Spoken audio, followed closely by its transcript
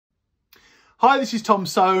Hi, this is Tom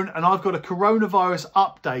Soane and I've got a coronavirus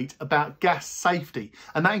update about gas safety,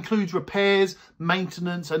 and that includes repairs,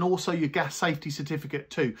 maintenance and also your gas safety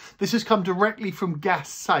certificate too. This has come directly from Gas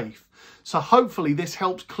Safe, so hopefully this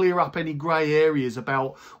helps clear up any grey areas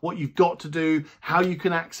about what you've got to do, how you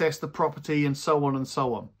can access the property and so on and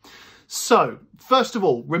so on. So first of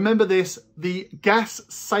all, remember this: the gas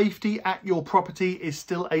safety at your property is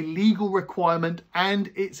still a legal requirement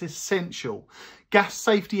and it's essential. Gas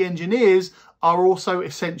safety engineers are also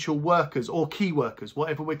essential workers, or key workers,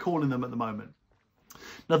 whatever we're calling them at the moment.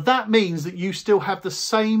 Now that means that you still have the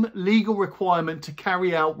same legal requirement to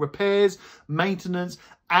carry out repairs, maintenance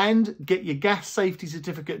and get your gas safety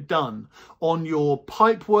certificate done on your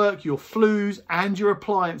pipework, your flues and your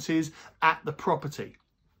appliances at the property.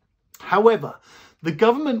 However, the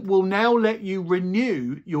government will now let you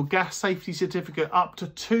renew your gas safety certificate up to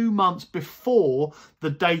 2 months before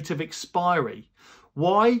the date of expiry.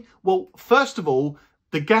 Why? Well, first of all,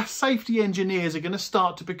 the gas safety engineers are going to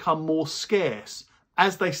start to become more scarce.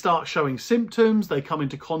 As they start showing symptoms, they come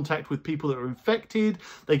into contact with people that are infected,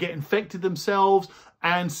 they get infected themselves,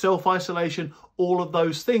 and self-isolation, all of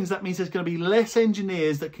those things. That means there's going to be less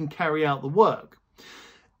engineers that can carry out the work.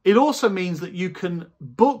 It also means that you can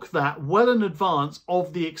book that well in advance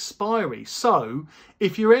of the expiry. So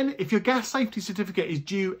if your gas safety certificate is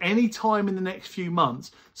due any time in the next few months,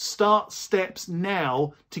 start steps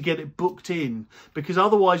now to get it booked in, because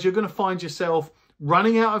otherwise you're going to find yourself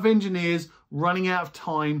running out of engineers, running out of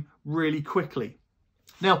time really quickly.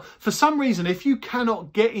 Now, for some reason, if you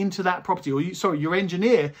cannot get into that property, or your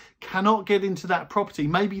engineer cannot get into that property,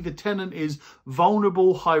 maybe the tenant is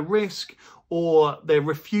vulnerable, high risk, or they're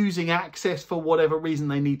refusing access for whatever reason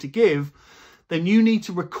they need to give, then you need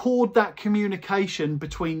to record that communication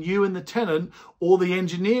between you and the tenant, or the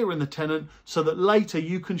engineer and the tenant, so that later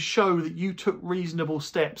you can show that you took reasonable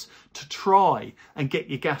steps to try and get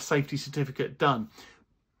your gas safety certificate done.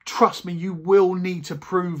 Trust me, you will need to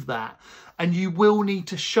prove that, and you will need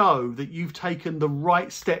to show that you've taken the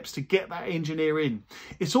right steps to get that engineer in.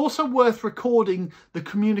 It's also worth recording the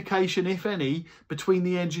communication, if any, between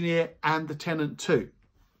the engineer and the tenant too.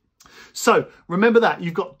 So remember that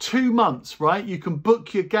you've got 2 months, right? You can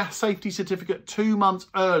book your gas safety certificate 2 months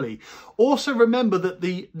early. Also remember that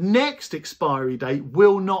the next expiry date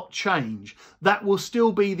will not change. That will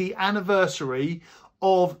still be the anniversary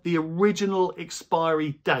of the original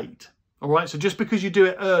expiry date. All right, so just because you do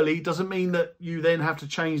it early doesn't mean that you then have to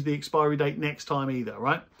change the expiry date next time either,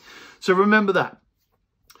 right? So remember that.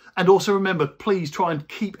 And also remember, please try and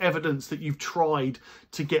keep evidence that you've tried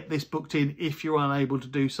to get this booked in if you're unable to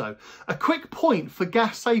do so. A quick point for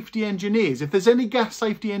gas safety engineers: if there's any gas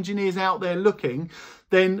safety engineers out there looking,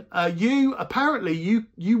 then you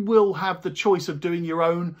will have the choice of doing your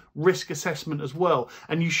own risk assessment as well.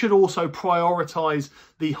 And you should also prioritise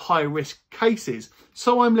the high risk cases.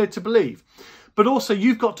 So I'm led to believe. But also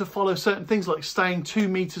you've got to follow certain things like staying 2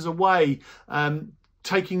 meters away,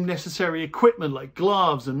 taking necessary equipment like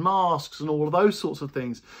gloves and masks and all of those sorts of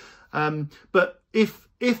things. But if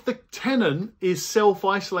the tenant is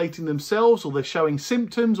self-isolating themselves, or they're showing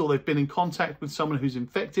symptoms, or they've been in contact with someone who's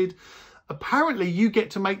infected, apparently you get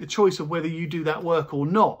to make the choice of whether you do that work or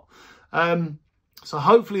not. So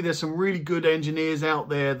hopefully there's some really good engineers out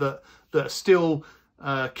there that are still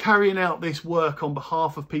carrying out this work on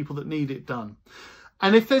behalf of people that need it done.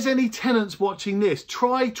 And if there's any tenants watching this,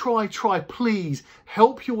 try, please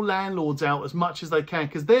help your landlords out as much as they can,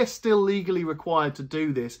 because they're still legally required to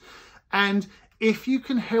do this. And if you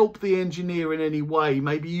can help the engineer in any way,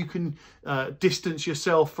 maybe you can distance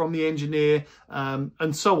yourself from the engineer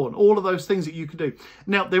and so on. All of those things that you can do.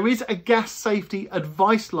 Now, there is a gas safety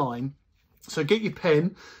advice line. So get your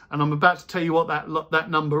pen, and I'm about to tell you what that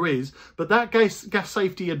number is. But that gas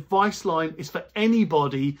safety advice line is for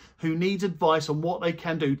anybody who needs advice on what they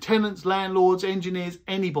can do. Tenants, landlords, engineers,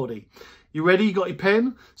 anybody. You ready? You got your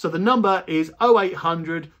pen? So the number is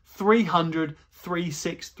 0800 300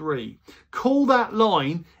 363. Call that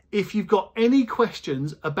line if you've got any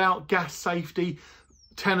questions about gas safety,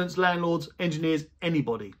 tenants, landlords, engineers,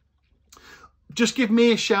 anybody. Just give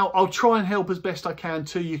me a shout. I'll try and help as best I can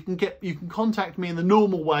too. You can contact me in the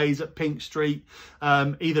normal ways at Pink Street,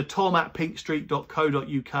 either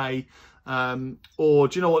tom@pinkstreet.co.uk, or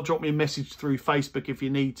do you know what? Drop me a message through Facebook if you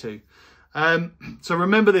need to. So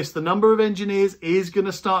remember this: the number of engineers is going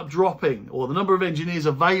to start dropping, or the number of engineers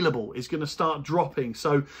available is going to start dropping.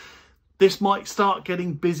 So this might start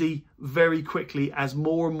getting busy very quickly as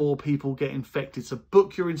more and more people get infected. So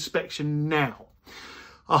book your inspection now.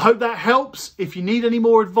 I hope that helps. If you need any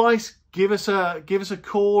more advice, give us a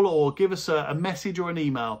call, or give us a message or an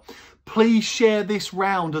email. Please share this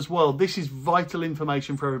round as well. This is vital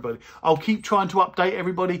information for everybody. I'll keep trying to update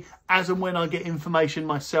everybody as and when I get information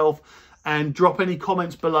myself, and drop any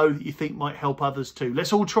comments below that you think might help others too.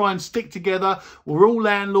 Let's all try and stick together. We're all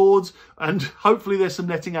landlords, and hopefully there's some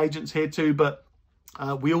letting agents here too, but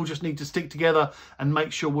we all just need to stick together and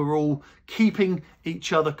make sure we're all keeping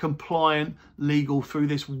each other compliant, legal through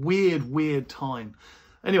this weird time.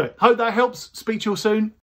 Anyway, hope that helps. Speak to you all soon.